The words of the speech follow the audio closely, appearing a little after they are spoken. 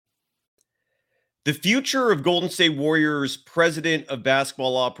The future of Golden State Warriors president of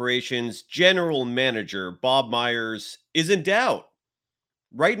basketball operations, general manager Bob Myers is in doubt.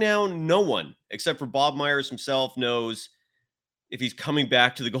 Right now, no one except for Bob Myers himself knows if he's coming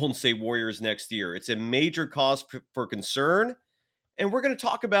back to the Golden State Warriors next year. It's a major cause for concern. And we're going to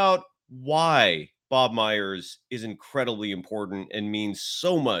talk about why Bob Myers is incredibly important and means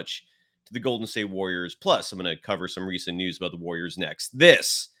so much to the Golden State Warriors. Plus, I'm going to cover some recent news about the Warriors next.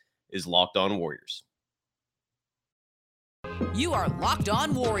 This is Locked On Warriors. You are Locked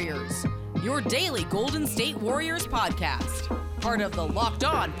On Warriors, your daily Golden State Warriors podcast. Part of the Locked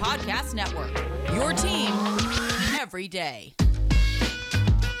On Podcast Network, your team every day.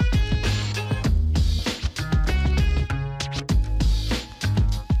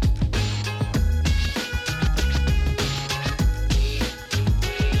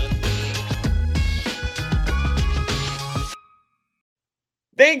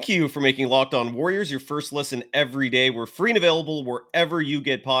 Thank you for making Locked On Warriors your first listen every day. We're free and available wherever you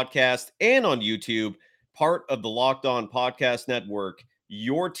get podcasts and on YouTube, part of the Locked On Podcast Network,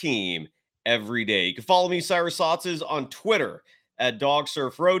 your team every day. You can follow me, Cyrus Sotzes, on Twitter at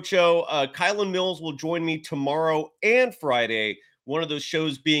Dogsurf Roadshow. Kylan Mills will join me tomorrow and Friday, one of those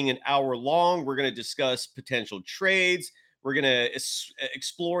shows being an hour long. We're going to discuss potential trades. We're going to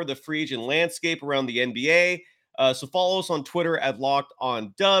explore the free agent landscape around the NBA. So follow us on Twitter at Locked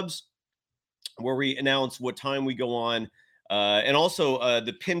On Dubs, where we announce what time we go on. And also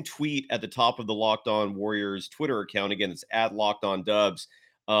the pinned tweet at the top of the Locked On Warriors Twitter account, again, it's at Locked On Dubs,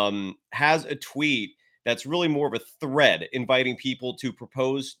 has a tweet that's really more of a thread inviting people to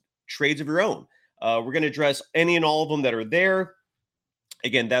propose trades of your own. We're going to address any and all of them that are there.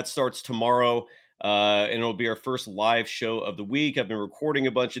 Again, that starts tomorrow. And it'll be our first live show of the week. I've been recording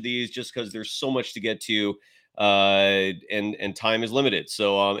a bunch of these just because there's so much to get to. And time is limited.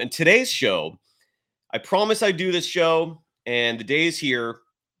 So in today's show, I promise I do this show, and the day is here,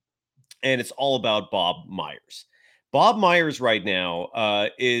 and it's all about Bob Myers. Bob Myers right now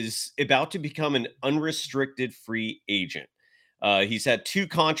is about to become an unrestricted free agent. He's had 2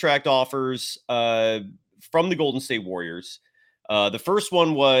 contract offers from the Golden State Warriors. The first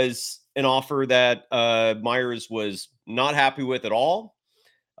one was an offer that Myers was not happy with at all.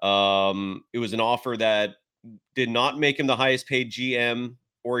 It was an offer that did not make him the highest paid GM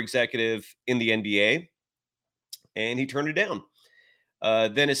or executive in the NBA, and he turned it down.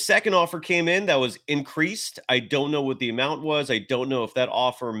 Then a second offer came in that was increased. I don't know what the amount was. I don't know if that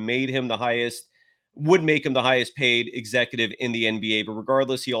offer would make him the highest paid executive in the NBA, but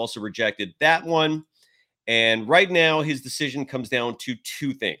regardless, he also rejected that one. And right now, his decision comes down to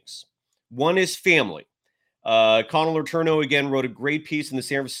 2 things. One is family. Conor Letourneau, again, wrote a great piece in the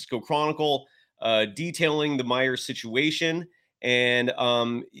San Francisco Chronicle detailing the Myers situation and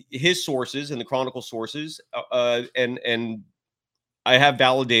his sources and the Chronicle sources. And I have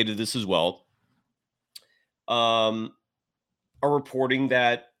validated this as well, are reporting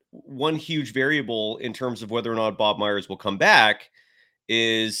that one huge variable in terms of whether or not Bob Myers will come back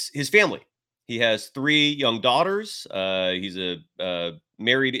is his family. He has 3 young daughters. He's a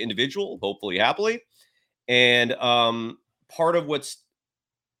married individual, hopefully happily. And part of what's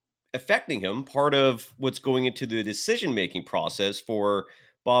affecting him, part of what's going into the decision-making process for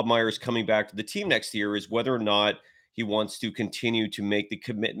Bob Myers coming back to the team next year is whether or not he wants to continue to make the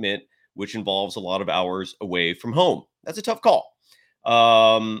commitment, which involves a lot of hours away from home. That's a tough call.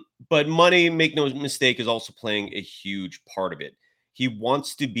 But money, make no mistake, is also playing a huge part of it. He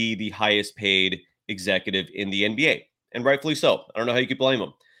wants to be the highest paid executive in the NBA, and rightfully so. I don't know how you could blame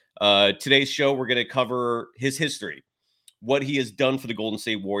him. Today's show, we're going to cover his history, what he has done for the Golden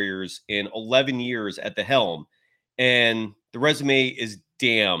State Warriors in 11 years at the helm. And the resume is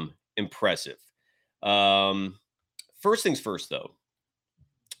damn impressive. First things first, though.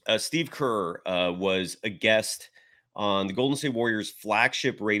 Steve Kerr was a guest on the Golden State Warriors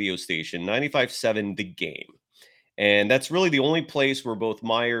flagship radio station, 95.7 The Game. And that's really the only place where both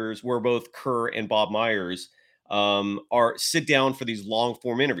Kerr and Bob Myers are sit down for these long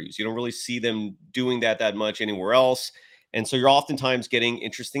form interviews. You don't really see them doing that much anywhere else. And so you're oftentimes getting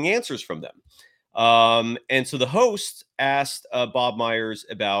interesting answers from them. And so the host asked Bob Myers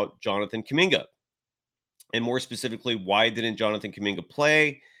about Jonathan Kuminga, and more specifically, why didn't Jonathan Kuminga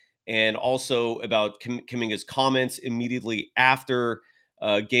play? And also about Kuminga's comments immediately after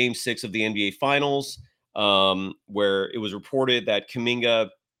Game 6 of the NBA Finals, where it was reported that Kuminga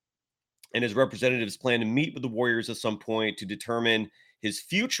and his representatives plan to meet with the Warriors at some point to determine his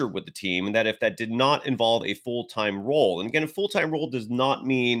future with the team, and that if that did not involve a full-time role, and again, a full-time role does not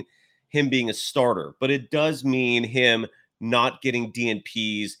mean him being a starter, but it does mean him not getting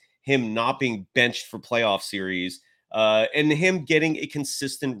DNPs him not being benched for playoff series, and him getting a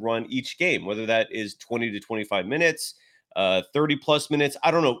consistent run each game, whether that is 20 to 25 minutes, 30 plus minutes.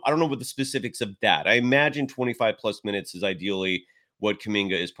 I don't know. I don't know what the specifics of that. I imagine 25 plus minutes is ideally what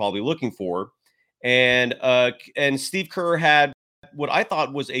Kuminga is probably looking for. And Steve Kerr had what I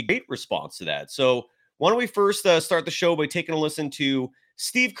thought was a great response to that. So why don't we first start the show by taking a listen to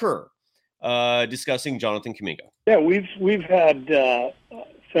Steve Kerr discussing Jonathan Kuminga. Yeah, we've had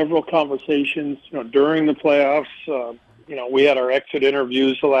several conversations, during the playoffs. We had our exit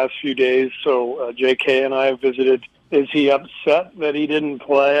interviews the last few days. So JK and I visited. Is he upset that he didn't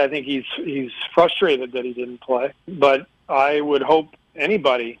play? I think he's frustrated that he didn't play. But I would hope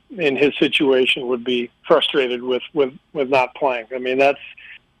anybody in his situation would be frustrated with not playing. I mean,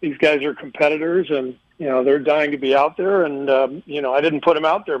 these guys are competitors, and they're dying to be out there. And I didn't put him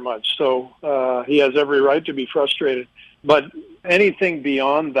out there much, so he has every right to be frustrated. But anything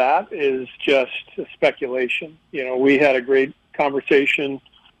beyond that is just speculation. We had a great conversation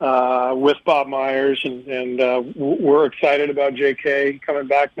with Bob Myers, and we're excited about JK coming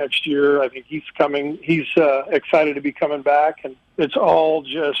back next year. I think he's excited to be coming back, and it's all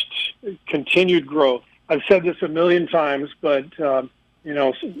just continued growth. I've said this a million times, but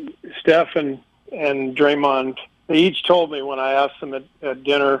Steph and Draymond, they each told me when I asked them at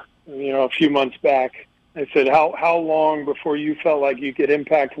dinner, a few months back, I said, how long before you felt like you could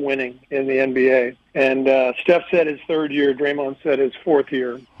impact winning in the NBA? And Steph said his third year, Draymond said his fourth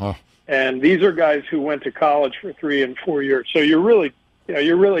year. Huh. And these are guys who went to college for 3 and 4 years. So you're really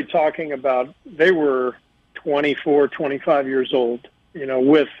talking about, they were 24, 25 years old,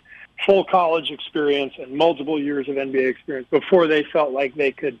 with full college experience and multiple years of NBA experience before they felt like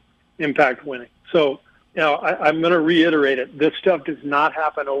they could impact winning. So, I'm going to reiterate it. This stuff does not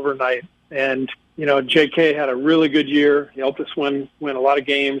happen overnight. And, JK had a really good year. He helped us win a lot of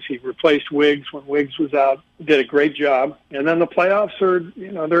games. He replaced Wiggs when Wiggs was out. Did a great job. And then the playoffs are,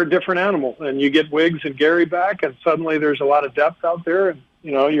 they're a different animal. And you get Wiggs and Gary back, and suddenly there's a lot of depth out there. And,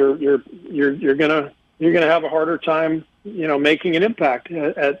 you're gonna have a harder time, making an impact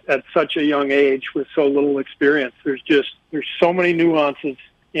at such a young age with so little experience. There's so many nuances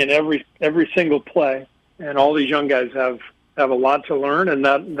in every single play, and all these young guys have a lot to learn, and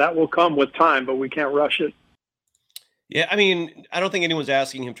that will come with time, but we can't rush it. Yeah, I mean, I don't think anyone's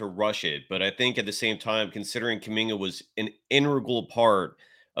asking him to rush it, but I think at the same time, considering Kuminga was an integral part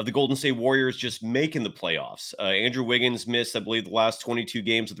of the Golden State Warriors just making the playoffs. Andrew Wiggins missed, I believe, the last 22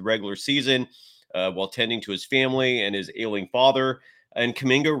 games of the regular season while tending to his family and his ailing father, and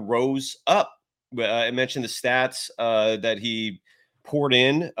Kuminga rose up. I mentioned the stats that he poured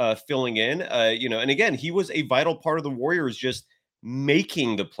in, filling in, and again, he was a vital part of the Warriors just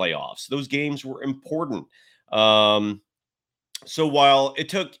making the playoffs. Those games were important. So while it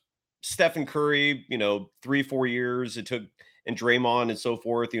took Stephen Curry, 3-4 years, it took, and Draymond and so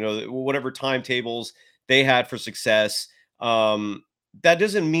forth, whatever timetables they had for success, that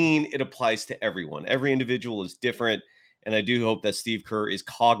doesn't mean it applies to everyone. Every individual is different. And I do hope that Steve Kerr is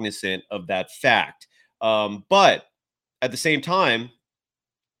cognizant of that fact. But at the same time,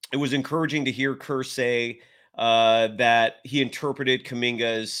 it was encouraging to hear Kerr say that he interpreted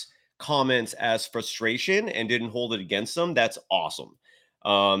Kuminga's comments as frustration and didn't hold it against him. That's awesome.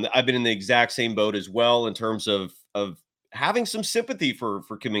 I've been in the exact same boat as well in terms of having some sympathy for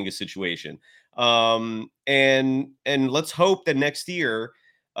Kuminga's situation. And let's hope that next year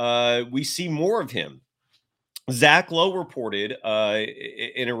we see more of him. Zach Lowe reported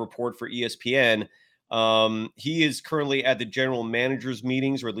in a report for ESPN. He is currently at the general managers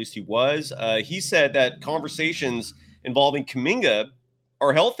meetings, or at least he was. He said that conversations involving Kuminga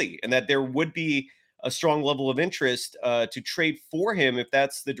are healthy and that there would be a strong level of interest to trade for him if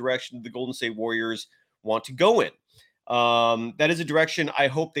that's the direction the Golden State Warriors want to go in. That is a direction I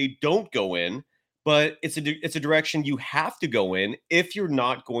hope they don't go in, but it's a direction you have to go in if you're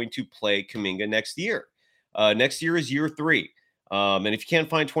not going to play Kuminga next year. Next year is year 3. And if you can't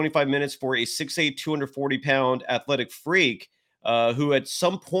find 25 minutes for a 6'8", 240-pound athletic freak who at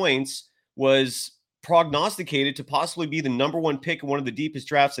some points was prognosticated to possibly be the number 1 pick in one of the deepest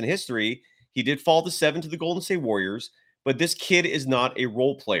drafts in history, he did fall to 7 to the Golden State Warriors, but this kid is not a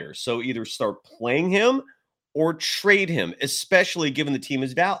role player. So either start playing him or trade him, especially given the team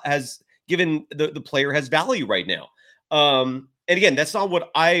has given the player has value right now. And again, that's not what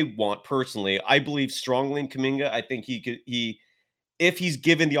I want personally. I believe strongly in Kuminga. I think if he's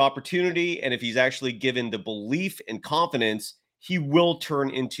given the opportunity and if he's actually given the belief and confidence, he will turn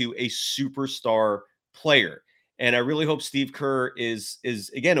into a superstar player. And I really hope Steve Kerr is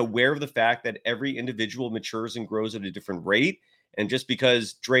again aware of the fact that every individual matures and grows at a different rate. And just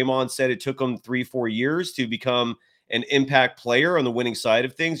because Draymond said it took him 3-4 years to become an impact player on the winning side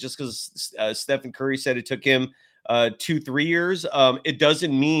of things, just because Stephen Curry said it took him 2-3 years, it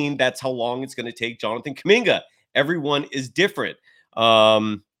doesn't mean that's how long it's going to take Jonathan Kuminga. Everyone is different.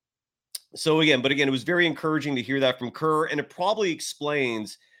 So again, it was very encouraging to hear that from Kerr, and it probably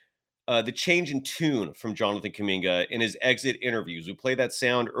explains the change in tune from Jonathan Kuminga in his exit interviews. We played that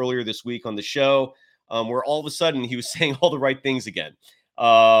sound earlier this week on the show, where all of a sudden he was saying all the right things again,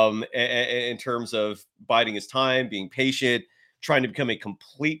 in terms of biding his time, being patient, trying to become a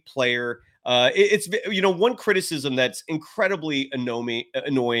complete player. It's one criticism that's incredibly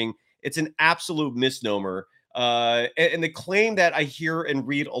annoying. It's an absolute misnomer, and the claim that I hear and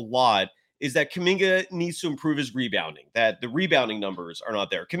read a lot is that Kuminga needs to improve his rebounding, that the rebounding numbers are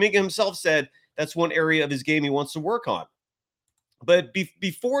not there. Kuminga himself said that's one area of his game he wants to work on. But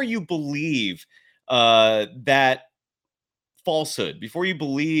before you believe that falsehood, before you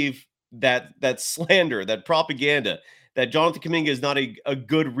believe that slander, that propaganda, that Jonathan Kuminga is not a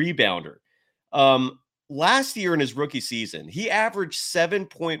good rebounder, last year in his rookie season, he averaged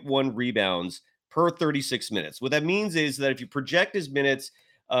 7.1 rebounds per 36 minutes. What that means is that if you project his minutes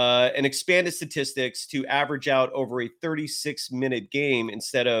and expand his statistics to average out over a 36-minute game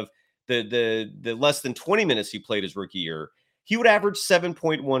instead of the less than 20 minutes he played his rookie year, he would average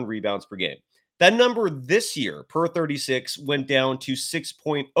 7.1 rebounds per game. That number this year per 36 went down to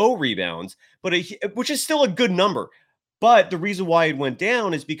 6.0 rebounds, which is still a good number. But the reason why it went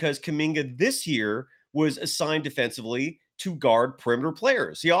down is because Kuminga this year was assigned defensively to guard perimeter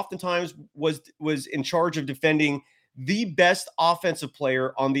players. He oftentimes was in charge of defending the best offensive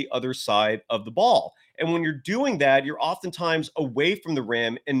player on the other side of the ball. And when you're doing that, you're oftentimes away from the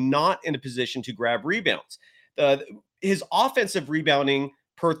rim and not in a position to grab rebounds. His offensive rebounding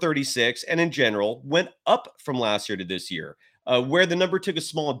per 36 and in general went up from last year to this year. Where the number took a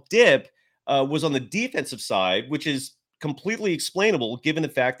small dip was on the defensive side, which is completely explainable given the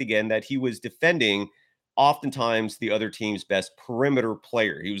fact, again, that he was defending oftentimes the other team's best perimeter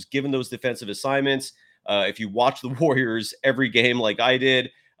player. He was given those defensive assignments. If you watch the Warriors every game like I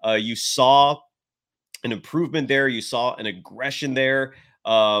did, you saw an improvement there. You saw an aggression there.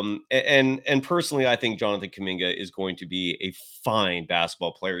 And personally, I think Jonathan Kuminga is going to be a fine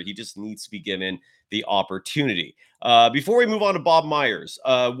basketball player. He just needs to be given the opportunity. Before we move on to Bob Myers,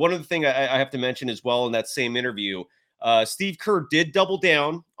 one other thing I have to mention as well in that same interview, Steve Kerr did double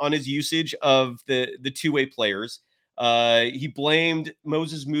down on his usage of the two-way players. He blamed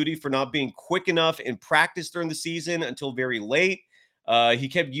Moses Moody for not being quick enough in practice during the season until very late. He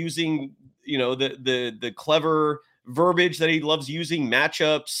kept using, the clever verbiage that he loves using,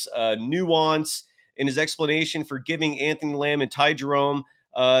 matchups, nuance in his explanation for giving Anthony Lamb and Ty Jerome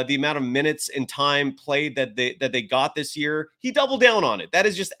the amount of minutes and time played that they got this year. He doubled down on it. That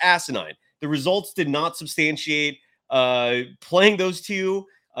is just asinine. The results did not substantiate playing those two.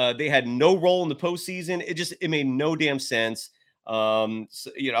 They had no role in the postseason. It made no damn sense.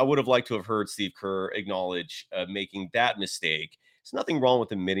 I would have liked to have heard Steve Kerr acknowledge making that mistake. There's nothing wrong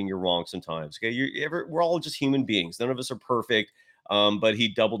with admitting you're wrong sometimes. Okay, we're all just human beings. None of us are perfect. But he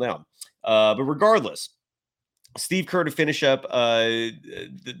doubled down. But regardless, Steve Kerr, to finish up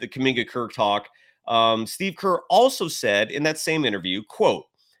the Kuminga Kerr talk, Steve Kerr also said in that same interview, quote,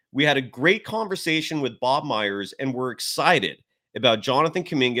 "We had a great conversation with Bob Myers and we're excited about Jonathan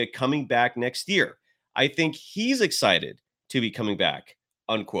Kuminga coming back next year. I think he's excited to be coming back,"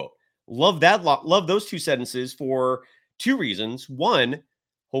 unquote. Love that. Love those two sentences for two reasons. One,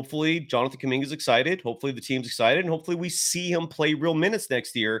 hopefully Jonathan Kuminga is excited. Hopefully the team's excited. And hopefully we see him play real minutes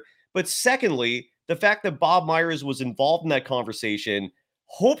next year. But secondly, the fact that Bob Myers was involved in that conversation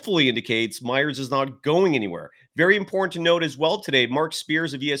hopefully indicates Myers is not going anywhere. Very important to note as well today, Mark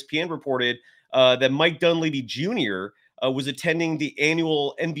Spears of ESPN reported that Mike Dunleavy Jr. Was attending the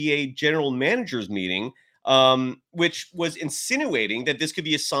annual NBA general managers meeting, which was insinuating that this could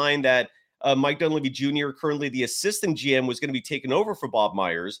be a sign that Mike Dunleavy Jr., currently the assistant GM, was going to be taken over for Bob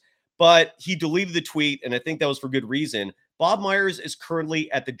Myers, but he deleted the tweet, and I think that was for good reason. Bob Myers is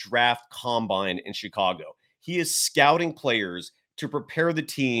currently at the draft combine in Chicago. He is scouting players to prepare the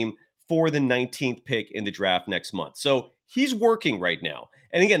team for the 19th pick in the draft next month. So he's working right now.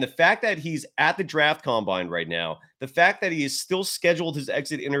 And again, the fact that he's at the draft combine right now, the fact that he is still scheduled his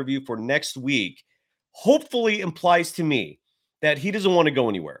exit interview for next week, hopefully implies to me that he doesn't want to go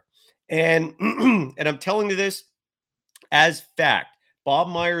anywhere. And and I'm telling you this as fact. Bob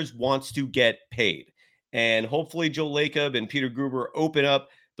Myers wants to get paid. And hopefully Joe Lacob and Peter Gruber open up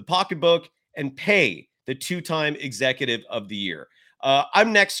the pocketbook and pay the two-time executive of the year.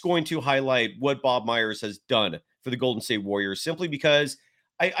 I'm next going to highlight what Bob Myers has done for the Golden State Warriors, simply because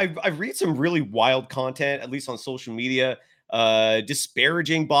I read some really wild content, at least on social media,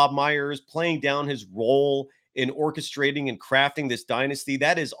 disparaging Bob Myers, playing down his role in orchestrating and crafting this dynasty.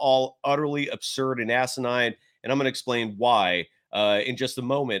 That is all utterly absurd and asinine, and I'm going to explain why in just a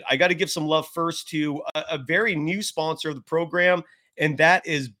moment. I got to give some love first to a very new sponsor of the program, and that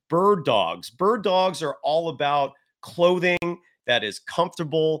is Bird Dogs. Bird Dogs are all about clothing that is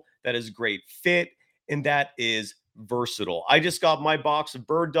comfortable, that is great fit, and that is versatile. I just got my box of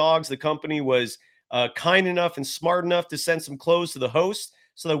Bird Dogs. The company was kind enough and smart enough to send some clothes to the host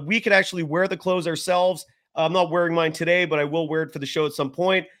so that we could actually wear the clothes ourselves. I'm not wearing mine today, but I will wear it for the show at some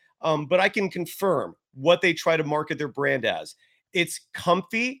point. But I can confirm what they try to market their brand as. It's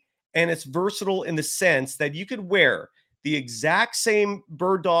comfy and it's versatile in the sense that you could wear the exact same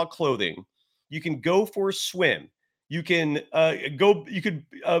Bird Dog clothing. You can go for a swim. You can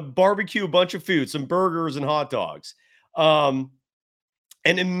barbecue a bunch of food, some burgers and hot dogs. And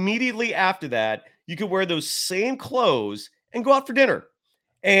immediately after that, you can wear those same clothes and go out for dinner.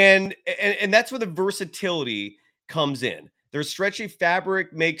 And that's where the versatility comes in. Their stretchy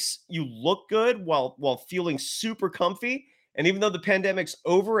fabric makes you look good while feeling super comfy. And even though the pandemic's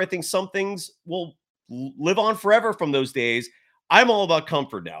over, I think some things will live on forever from those days. I'm all about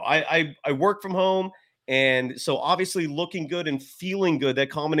comfort now. I work from home, and so obviously looking good and feeling good, that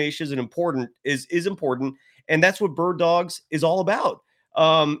combination is important. And that's what Bird Dogs is all about.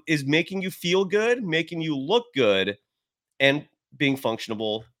 Is making you feel good, making you look good, and being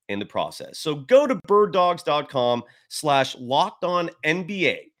functional in the process. So go to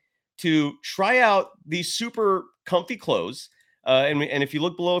birddogs.com/lockedonnba to try out these super comfy clothes. And if you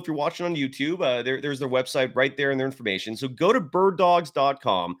look below, if you're watching on YouTube, there's their website right there and their information. So go to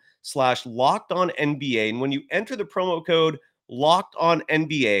birddogs.com/lockedonnba. And when you enter the promo code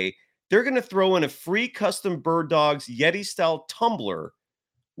LockedOnNBA, they're going to throw in a free custom Bird Dogs Yeti style tumbler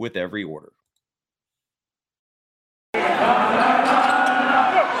with every order. You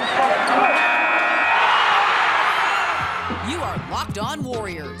are Locked On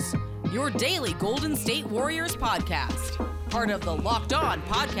Warriors, your daily Golden State Warriors podcast. Part of the Locked On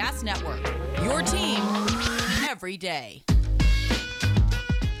Podcast Network, your team every day.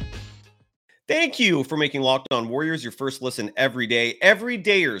 Thank you for making Locked On Warriors your first listen every day. Every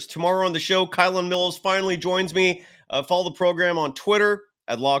dayers. Tomorrow on the show, Kylan Mills finally joins me. Follow the program on Twitter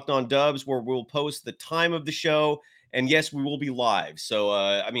at Locked On Dubs, where we'll post the time of the show. And yes, we will be live. So,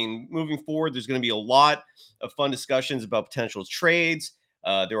 moving forward, there's going to be a lot of fun discussions about potential trades.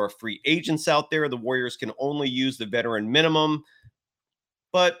 There are free agents out there. The Warriors can only use the veteran minimum.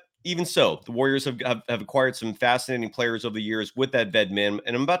 But even so, the Warriors have acquired some fascinating players over the years with that vet min.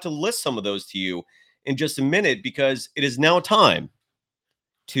 And I'm about to list some of those to you in just a minute, because it is now time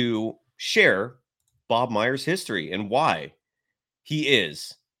to share Bob Myers' history and why he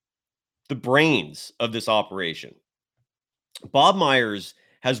is the brains of this operation. Bob Myers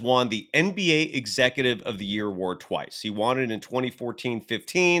has won the NBA Executive of the Year award twice. He won it in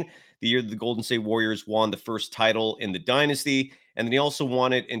 2014-15, the year that the Golden State Warriors won the first title in the dynasty. And then he also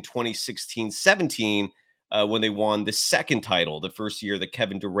won it in 2016-17 when they won the second title, the first year that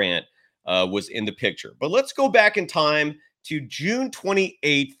Kevin Durant was in the picture. But let's go back in time to June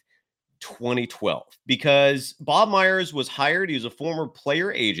 28th, 2012, because Bob Myers was hired. He was a former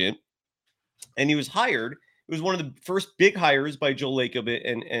player agent, and he was hired. It was one of the first big hires by Joe Lacob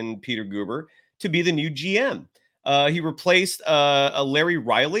and Peter Guber to be the new GM. He replaced a Larry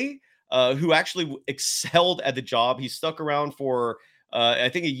Riley, who actually excelled at the job. He stuck around for, I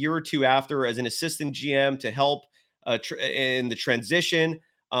think, a year or two after as an assistant GM to help in the transition.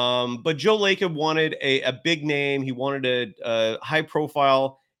 But Joe Lacob wanted a big name. He wanted a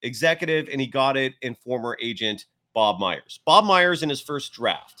high-profile executive, and he got it in former agent Bob Myers. Bob Myers, in his first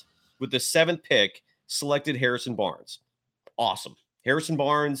draft, with the 7th pick, selected Harrison Barnes. Awesome. Harrison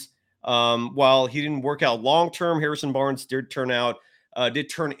Barnes, while he didn't work out long-term, Harrison Barnes did turn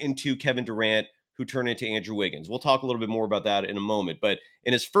into Kevin Durant, who turned into Andrew Wiggins. We'll talk a little bit more about that in a moment. But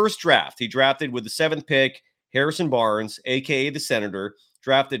in his first draft, he drafted with the 7th pick, Harrison Barnes, a.k.a. the Senator,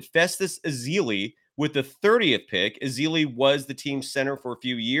 drafted Festus Ezeli with the 30th pick. Ezeli was the team's center for a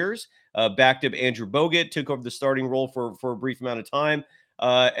few years, backed up Andrew Bogut, took over the starting role for a brief amount of time.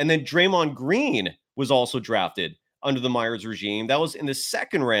 And then Draymond Green was also drafted under the Myers regime. That was in the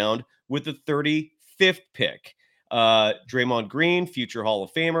second round with the 35th pick. Draymond Green, future Hall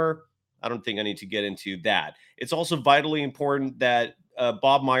of Famer. I don't think I need to get into that. It's also vitally important that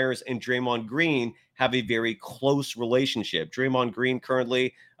Bob Myers and Draymond Green have a very close relationship. Draymond Green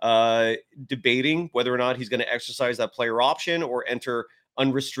currently debating whether or not he's going to exercise that player option or enter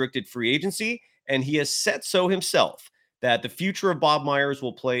unrestricted free agency. And he has said so himself that the future of Bob Myers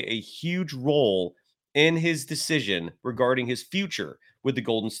will play a huge role in his decision regarding his future with the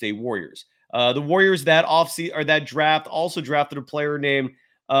Golden State Warriors. The Warriors that draft also drafted a player named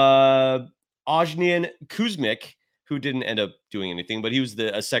Ojnian Kuzmic, who didn't end up doing anything, but he was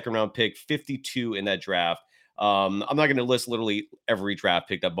a second round pick, 52 in that draft. I'm not going to list literally every draft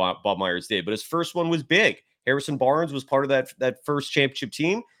pick that Bob Myers did, but his first one was big. Harrison Barnes was part of that first championship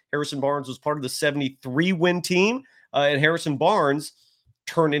team. Harrison Barnes was part of the 73-win team, and Harrison Barnes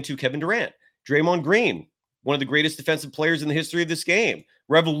turned into Kevin Durant. Draymond Green, one of the greatest defensive players in the history of this game,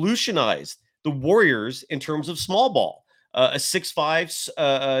 revolutionized the Warriors in terms of small ball. A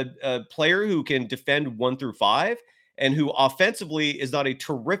 6'5" player who can defend 1 through 5 and who offensively is not a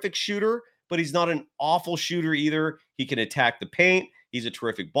terrific shooter, but he's not an awful shooter either. He can attack the paint. He's a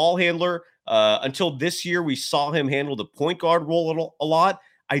terrific ball handler. Until this year, we saw him handle the point guard role a lot.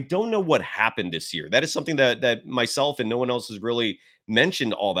 I don't know what happened this year. That is something that myself and no one else has really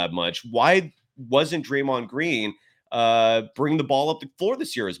mentioned all that much. Why wasn't Draymond Green bring the ball up the floor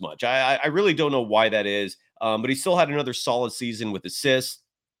this year as much? I really don't know why that is. But he still had another solid season with assists.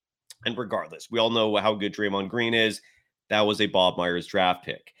 And regardless, we all know how good Draymond Green is. That was a Bob Myers draft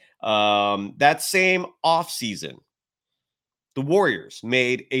pick. That same offseason, the Warriors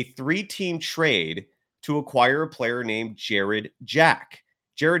made a 3-team trade to acquire a player named Jared Jack.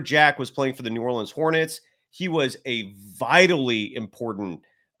 Jared Jack was playing for the New Orleans Hornets. He was a vitally important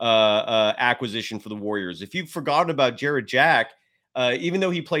acquisition for the Warriors. If you've forgotten about Jared Jack, even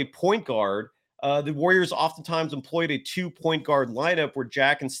though he played point guard, the Warriors oftentimes employed a 2-point guard lineup where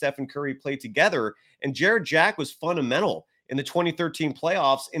Jack and Stephen Curry played together. And Jared Jack was fundamental in the 2013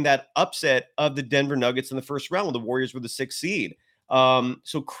 playoffs in that upset of the Denver Nuggets in the first round when the Warriors were the 6th seed.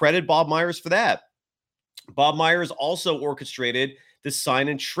 So credit Bob Myers for that. Bob Myers also orchestrated the sign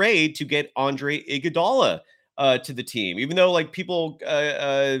and trade to get Andre Iguodala to the team, even though like people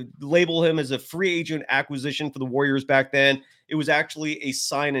label him as a free agent acquisition for the Warriors back then. It was actually a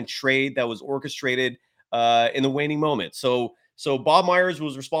sign and trade that was orchestrated in the waning moment. So Bob Myers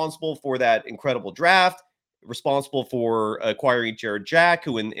was responsible for that incredible draft, responsible for acquiring Jared Jack,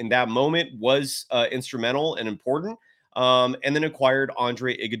 who in that moment was instrumental and important, and then acquired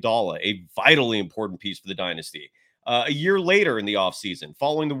Andre Iguodala, a vitally important piece for the dynasty. A year later in the offseason,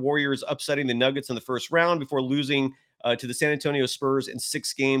 following the Warriors upsetting the Nuggets in the first round before losing to the San Antonio Spurs in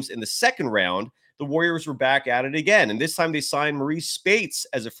 6 games in the second round, the Warriors were back at it again. And this time they signed Maurice Spates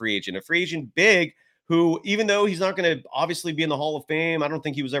as a free agent big who, even though he's not going to obviously be in the Hall of Fame, I don't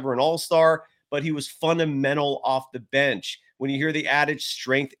think he was ever an all-star, but he was fundamental off the bench. When you hear the adage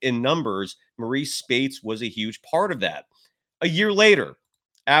strength in numbers, Maurice Spates was a huge part of that. A year later,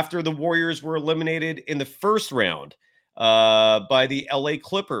 after the Warriors were eliminated in the first round by the LA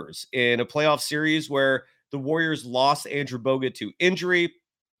Clippers in a playoff series where the Warriors lost Andrew Bogut to injury,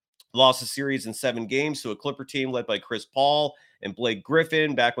 lost a series in 7 games to a Clipper team led by Chris Paul and Blake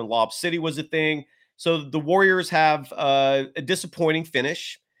Griffin back when Lob City was a thing. So the Warriors have a disappointing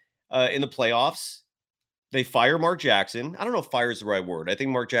finish in the playoffs. They fire Mark Jackson. I don't know if fire is the right word. I think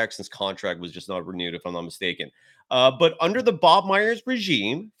Mark Jackson's contract was just not renewed, if I'm not mistaken. But under the Bob Myers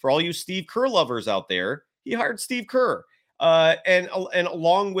regime, for all you Steve Kerr lovers out there, he hired Steve Kerr. And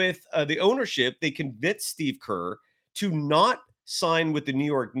along with the ownership, they convinced Steve Kerr to not sign with the New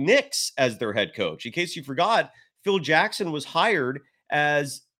York Knicks as their head coach. In case you forgot, Phil Jackson was hired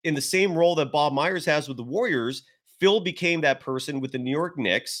as in the same role that Bob Myers has with the Warriors. Phil became that person with the New York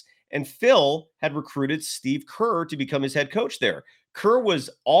Knicks, and Phil had recruited Steve Kerr to become his head coach there. Kerr was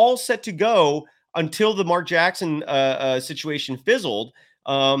all set to go until the Mark Jackson situation fizzled.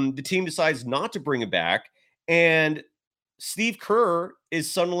 The team decides not to bring him back, and Steve Kerr is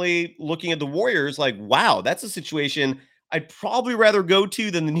suddenly looking at the Warriors like, wow, that's a situation I'd probably rather go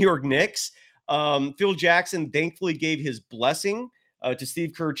to than the New York Knicks. Phil Jackson thankfully gave his blessing to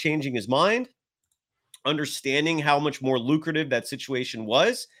Steve Kerr changing his mind, understanding how much more lucrative that situation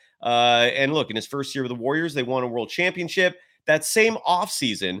was. And look, in his first year with the Warriors, they won a world championship. That same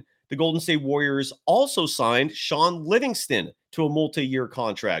offseason, the Golden State Warriors also signed Sean Livingston to a multi-year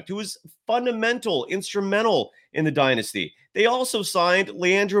contract, who was fundamental, instrumental in the dynasty. They also signed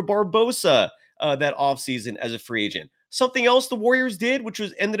Leandro Barbosa that offseason as a free agent. Something else the Warriors did, which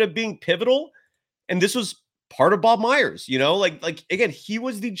was ended up being pivotal, and this was part of Bob Myers, like again, he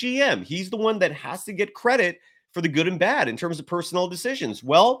was the GM. He's the one that has to get credit for the good and bad in terms of personnel decisions.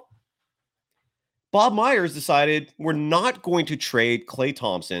 Well, Bob Myers decided we're not going to trade Klay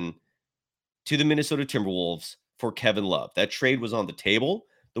Thompson to the Minnesota Timberwolves for Kevin Love. That trade was on the table.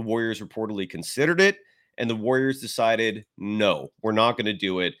 The Warriors reportedly considered it, and the Warriors decided, no, we're not going to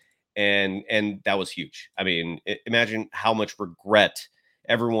do it. And that was huge. I mean, imagine how much regret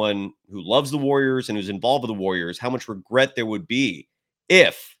everyone who loves the Warriors and who's involved with the Warriors, how much regret there would be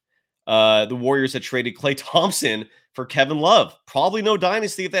if the Warriors had traded Klay Thompson for Kevin Love. Probably no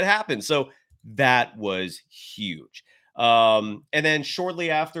dynasty if that happened. So that was huge. And then shortly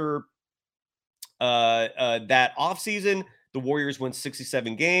after that offseason, the Warriors won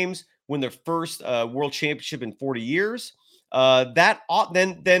 67 games, win their first world championship in 40 years. Then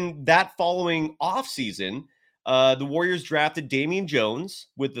that following offseason, the Warriors drafted Damian Jones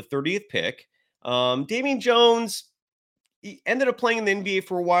with the 30th pick. Damian Jones, he ended up playing in the NBA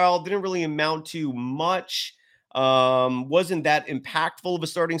for a while, didn't really amount to much. Wasn't that impactful of a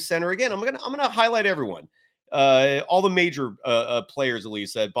starting center. Again, I'm gonna highlight everyone. All the major players, at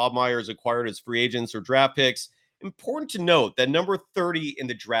least, that Bob Myers acquired as free agents or draft picks. Important to note that number 30 in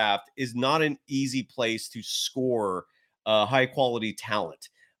the draft is not an easy place to score high quality talent.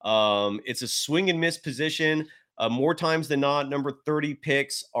 It's a swing and miss position. More times than not, number 30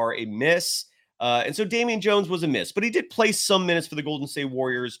 picks are a miss. And so Damian Jones was a miss, but he did play some minutes for the Golden State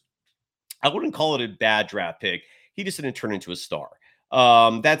Warriors. I wouldn't call it a bad draft pick. He just didn't turn into a star.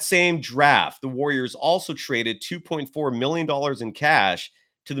 That same draft, the Warriors also traded $2.4 million in cash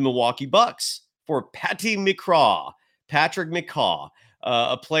to the Milwaukee Bucks for Patrick McCaw,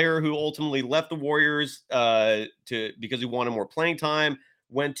 a player who ultimately left the Warriors because he wanted more playing time,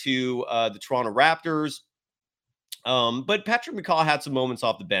 went to the Toronto Raptors. But Patrick McCaw had some moments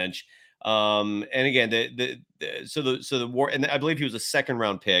off the bench. And again, the war, and I believe he was a second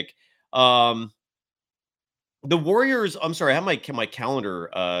round pick. The Warriors, I'm sorry, I have my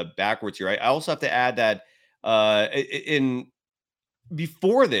calendar backwards here. I also have to add that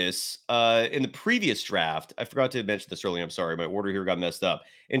before this, in the previous draft, I forgot to mention this earlier. I'm sorry, my order here got messed up.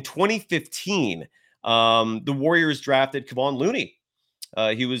 In 2015, the Warriors drafted Kevon Looney.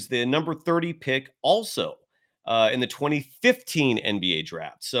 He was the number 30 pick also in the 2015 NBA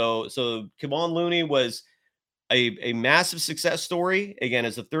draft. So Kevon Looney was a massive success story, again,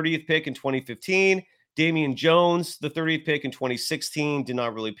 as the 30th pick in 2015. Damian Jones, the 30th pick in 2016, did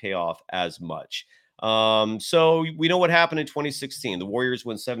not really pay off as much. So we know what happened in 2016. The Warriors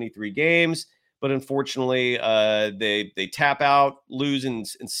win 73 games, but unfortunately, they tap out, lose in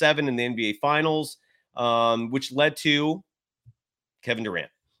 7 in the NBA Finals, which led to Kevin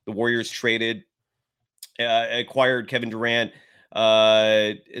Durant. The Warriors acquired Kevin Durant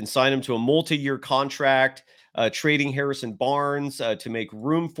and signed him to a multi-year contract, trading Harrison Barnes to make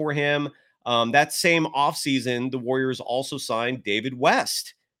room for him. That same offseason, the Warriors also signed David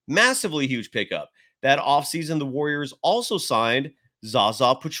West. Massively huge pickup. That offseason, the Warriors also signed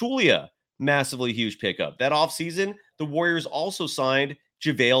Zaza Pachulia. Massively huge pickup. That offseason, the Warriors also signed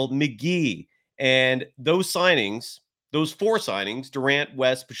JaVale McGee. And those four signings, Durant,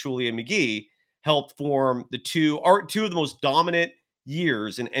 West, Pachulia, and McGee, helped form two of the most dominant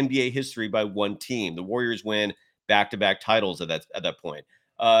years in NBA history by one team. The Warriors win back-to-back titles at that point.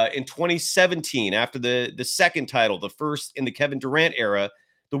 In 2017, after the second title, the first in the Kevin Durant era,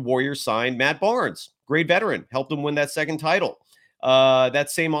 the Warriors signed Matt Barnes, great veteran, helped them win that second title.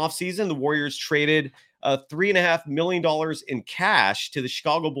 That same offseason, the Warriors traded $3.5 million in cash to the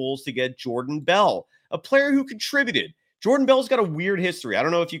Chicago Bulls to get Jordan Bell, a player who contributed. Jordan Bell's got a weird history. I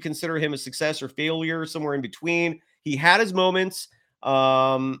don't know if you consider him a success or failure, somewhere in between. He had his moments.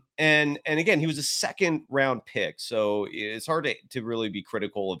 And again, he was a second round pick. So it's hard to really be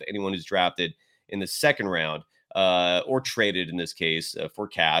critical of anyone who's drafted in the second round or traded in this case for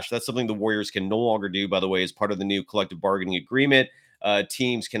cash. That's something the Warriors can no longer do, by the way, as part of the new collective bargaining agreement.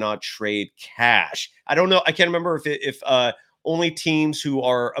 Teams cannot trade cash. I don't know. I can't remember if only teams who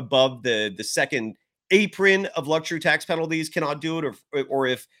are above the second apron of luxury tax penalties cannot do it, or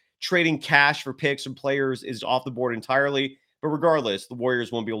if trading cash for picks and players is off the board entirely. But regardless, the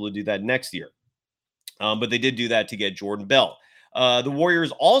Warriors won't be able to do that next year. But they did do that to get Jordan Bell. The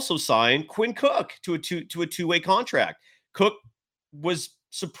Warriors also signed Quinn Cook to a two-way contract. Cook was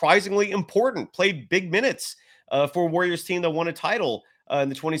surprisingly important, played big minutes for a Warriors team that won a title in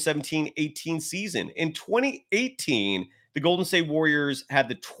the 2017-18 season. In 2018, the Golden State Warriors had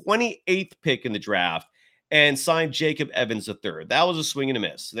the 28th pick in the draft and signed Jacob Evans III. That was a swing and a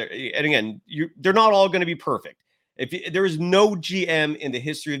miss. And again, they're not all going to be perfect. There is no GM in the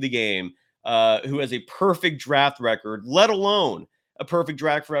history of the game who has a perfect draft record, let alone a perfect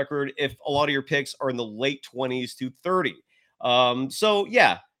draft record if a lot of your picks are in the late 20s to 30. So,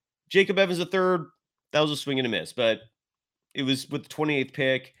 yeah, Jacob Evans III, that was a swing and a miss. But it was with the 28th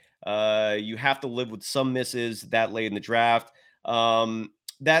pick. You have to live with some misses that late in the draft.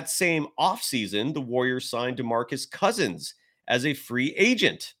 That same offseason, the Warriors signed DeMarcus Cousins as a free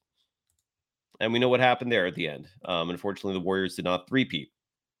agent. And we know what happened there at the end. Unfortunately, the Warriors did not three-peat.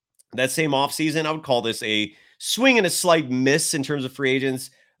 That same offseason, I would call this a swing and a slight miss in terms of free agents.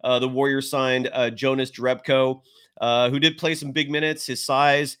 The Warriors signed Jonas Jerebko, who did play some big minutes. His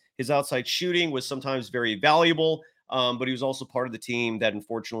size, his outside shooting was sometimes very valuable, but he was also part of the team that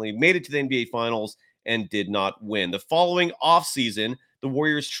unfortunately made it to the NBA Finals and did not win. The following offseason, the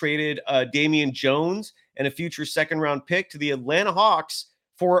Warriors traded Damian Jones and a future second-round pick to the Atlanta Hawks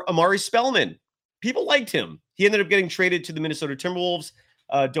for Amari Spellman. People liked him. He ended up getting traded to the Minnesota Timberwolves.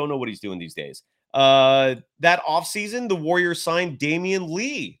 Don't know what he's doing these days. That offseason, the Warriors signed Damian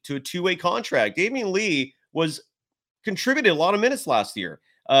Lee to a two-way contract. Damian Lee contributed a lot of minutes last year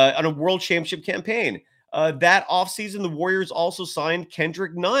on a world championship campaign. That offseason, the Warriors also signed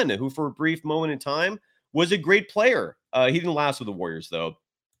Kendrick Nunn, who for a brief moment in time was a great player. He didn't last with the Warriors, though.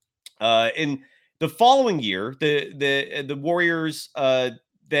 In the following year, the Warriors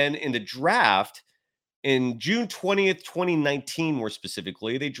then in the draft, in June 20th, 2019, more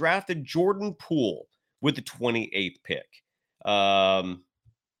specifically, they drafted Jordan Poole with the 28th pick.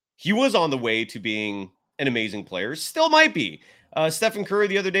 He was on the way to being an amazing player. Still might be. Stephen Curry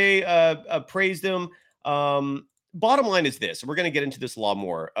the other day praised him. Bottom line is this, and we're going to get into this a lot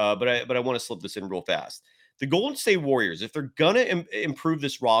more, but I want to slip this in real fast. The Golden State Warriors, if they're going to improve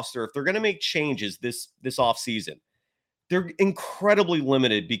this roster, if they're going to make changes this offseason, they're incredibly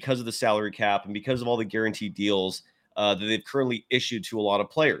limited because of the salary cap and because of all the guaranteed deals that they've currently issued to a lot of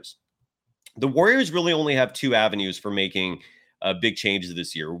players. The Warriors really only have two avenues for making big changes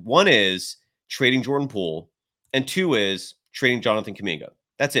this year. One is trading Jordan Poole, and two is trading Jonathan Kuminga.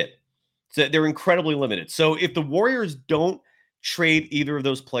 That's it. So they're incredibly limited. So if the Warriors don't trade either of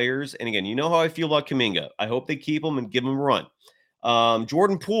those players, and again, you know how I feel about Kuminga. I hope they keep him and give him a run.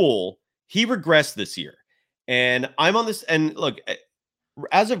 Jordan Poole, he regressed this year. And I'm on this, and look,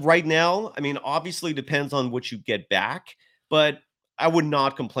 as of right now, I mean, obviously depends on what you get back, but I would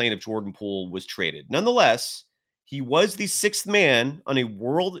not complain if Jordan Poole was traded. Nonetheless, he was the sixth man on a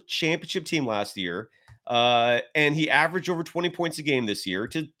world championship team last year, and he averaged over 20 points a game this year.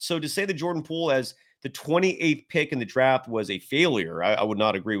 So to say that Jordan Poole as the 28th pick in the draft was a failure, I would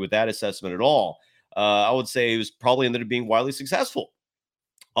not agree with that assessment at all. I would say it was probably ended up being wildly successful,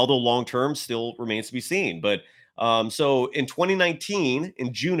 although long-term still remains to be seen. But so in 2019,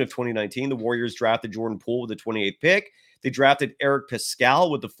 in June of 2019, the Warriors drafted Jordan Poole with the 28th pick. They drafted Eric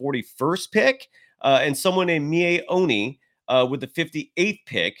Pascal with the 41st pick, and someone named Mie Oni with the 58th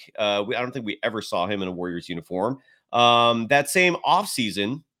pick. I don't think we ever saw him in a Warriors uniform. That same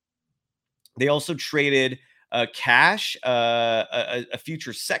offseason, they also traded Cash, a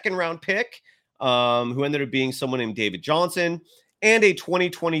future second-round pick, who ended up being someone named David Johnson, and a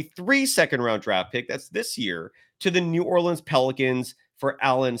 2023 second-round draft pick, that's this year, to the New Orleans Pelicans for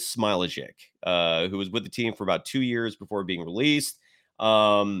Alan Smilajic, who was with the team for about 2 years before being released.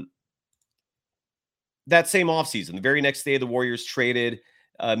 That same offseason, the very next day, the Warriors traded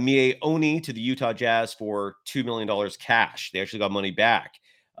Mie Oni to the Utah Jazz for $2 million cash. They actually got money back.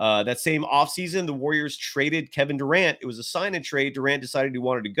 That same offseason, the Warriors traded Kevin Durant. It was a sign-and-trade. Durant decided he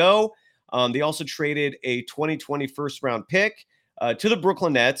wanted to go. They also traded a 2020 first-round pick to the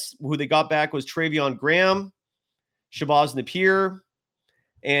Brooklyn Nets. Who they got back was Travion Graham, Shabazz Napier,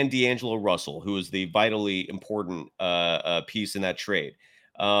 and D'Angelo Russell, who was the vitally important piece in that trade.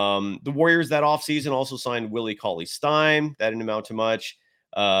 The Warriors that offseason also signed Willie Cauley-Stein. That didn't amount to much.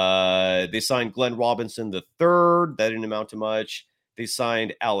 They signed Glenn Robinson III. That didn't amount to much. They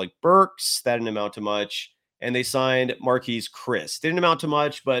signed Alec Burks. That didn't amount to much. And they signed Marquise Chris. Didn't amount to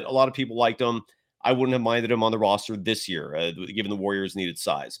much, but a lot of people liked him. I wouldn't have minded him on the roster this year, given the Warriors needed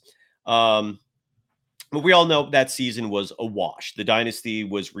size. But we all know that season was a wash. The dynasty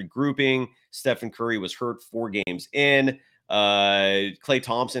was regrouping. Stephen Curry was hurt 4 games in. Klay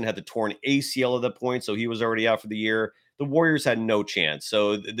Thompson had the torn ACL at that point, so he was already out for the year. The Warriors had no chance.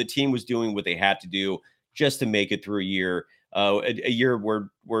 So the team was doing what they had to do just to make it through a year. A year where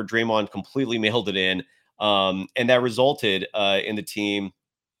Draymond completely mailed it in. And that resulted in the team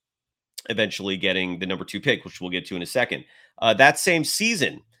eventually getting the number 2 pick, which we'll get to in a second. That same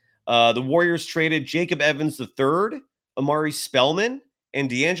season, the Warriors traded Jacob Evans III, Amari Spellman, and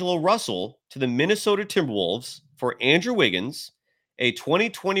D'Angelo Russell to the Minnesota Timberwolves for Andrew Wiggins, a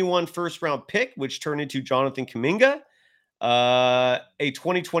 2021 first-round pick, which turned into Jonathan Kuminga, a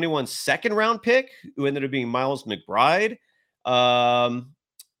 2021 second-round pick, who ended up being Miles McBride. And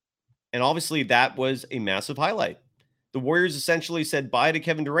obviously that was a massive highlight. The Warriors essentially said bye to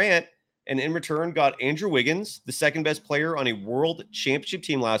Kevin Durant, and in return got Andrew Wiggins, the second best player on a world championship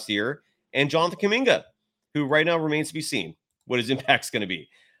team last year, and Jonathan Kuminga, who right now remains to be seen what his impact's going to be.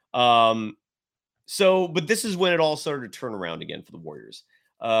 But this is when it all started to turn around again for the Warriors.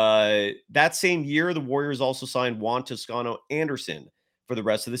 That same year, the Warriors also signed Juan Toscano Anderson for the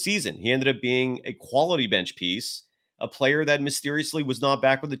rest of the season. He ended up being a quality bench piece, a player that mysteriously was not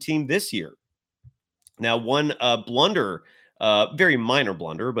back with the team this year. Now, one blunder, very minor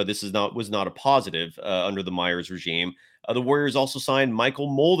blunder, but this was not a positive under the Myers regime. The Warriors also signed Michael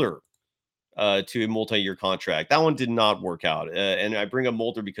Mulder to a multi-year contract. That one did not work out. And I bring up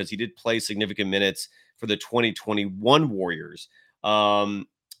Mulder because he did play significant minutes for the 2021 Warriors. The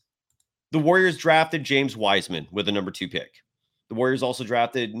Warriors drafted James Wiseman with the number 2 pick. The Warriors also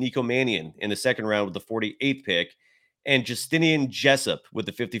drafted Nico Mannion in the second round with the 48th pick, and Justinian Jessup with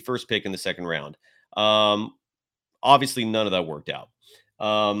the 51st pick in the second round. Obviously, none of that worked out.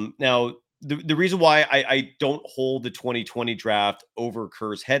 Now, the reason why I don't hold the 2020 draft over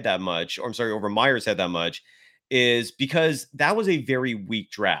Kerr's head that much, or I'm sorry, over Myers' head that much, is because that was a very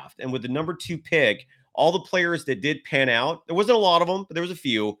weak draft. And with the number 2 pick, all the players that did pan out, there wasn't a lot of them, but there was a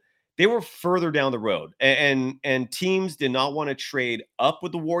few. They were further down the road, and teams did not want to trade up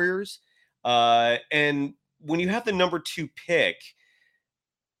with the Warriors. And when you have the number 2 pick,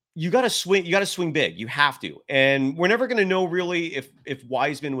 you got to swing big. You have to. And we're never going to know really if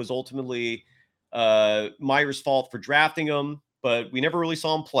Wiseman was ultimately Myers' fault for drafting him, but we never really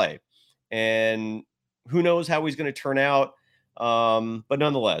saw him play. And who knows how he's going to turn out. But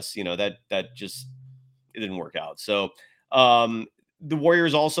nonetheless, that just, it didn't work out. So the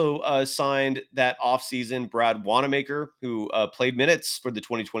Warriors also signed that offseason Brad Wanamaker, who played minutes for the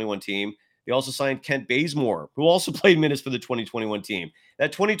 2021 team. They also signed Kent Bazemore, who also played minutes for the 2021 team.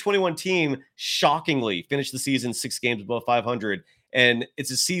 That 2021 team shockingly finished the season 6 games above 500. And it's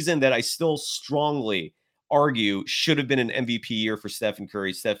a season that I still strongly argue should have been an MVP year for Stephen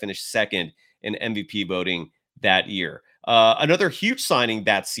Curry. Steph finished second in MVP voting that year. Another huge signing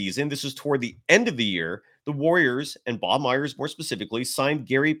that season, this was toward the end of the year, the Warriors, and Bob Myers more specifically, signed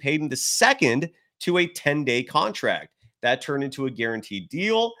Gary Payton II to a 10-day contract. That turned into a guaranteed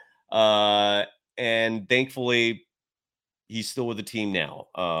deal. And thankfully, he's still with the team now.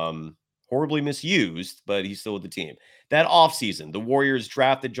 Horribly misused, but he's still with the team. That offseason, the Warriors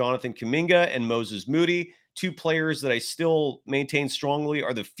drafted Jonathan Kuminga and Moses Moody, 2 players that I still maintain strongly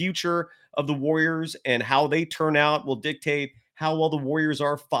are the future of the Warriors, and how they turn out will dictate how well the Warriors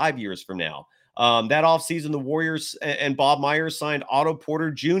are 5 years from now. That offseason, the Warriors and Bob Myers signed Otto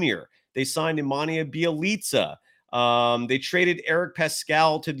Porter Jr. They signed Imania Bjelica. They traded Eric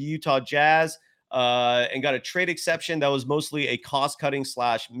Pascal to the Utah Jazz and got a trade exception that was mostly a cost-cutting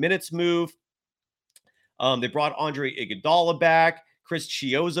 / minutes move. They brought Andre Iguodala back. Chris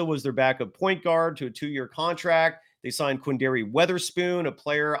Chiozza was their backup point guard to a 2-year contract. They signed Quindary Weatherspoon, a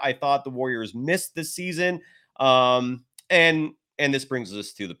player I thought the Warriors missed this season. And this brings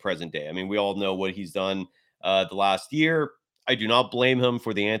us to the present day. I mean, we all know what he's done the last year. I do not blame him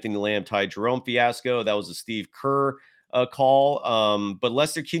for the Anthony Lamb, Ty Jerome fiasco. That was a Steve Kerr call. But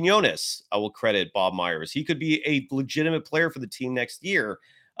Lester Quinones, I will credit Bob Myers. He could be a legitimate player for the team next year.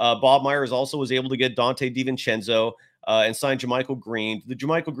 Bob Myers also was able to get Dante DiVincenzo and sign JaMychal Green. The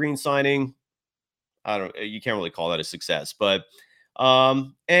JaMychal Green signing, you can't really call that a success. But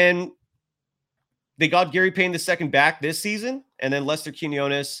and they got Gary Payton II back this season, and then Lester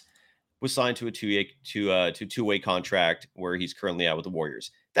Quinones was signed to a two-way contract where he's currently out with the Warriors.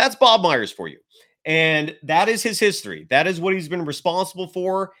 That's Bob Myers for you. And that is his history. That is what he's been responsible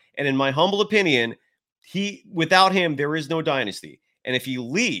for. And in my humble opinion, without him, there is no dynasty. And if he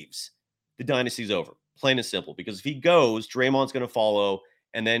leaves, the dynasty's over. Plain and simple. Because if he goes, Draymond's going to follow.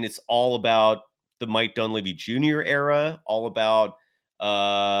 And then it's all about the Mike Dunleavy Jr. era, all about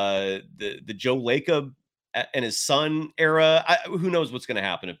the Joe Lacob and his son era. Who knows what's going to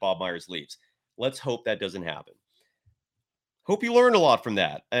happen if Bob Myers leaves? Let's hope that doesn't happen. Hope you learned a lot from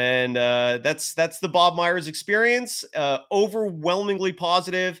that. And that's the Bob Myers experience. Overwhelmingly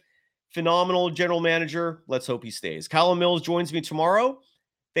positive, phenomenal general manager. Let's hope he stays. Kyle Mills joins me tomorrow.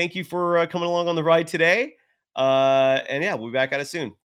 Thank you for coming along on the ride today. And yeah, we'll be back at it soon.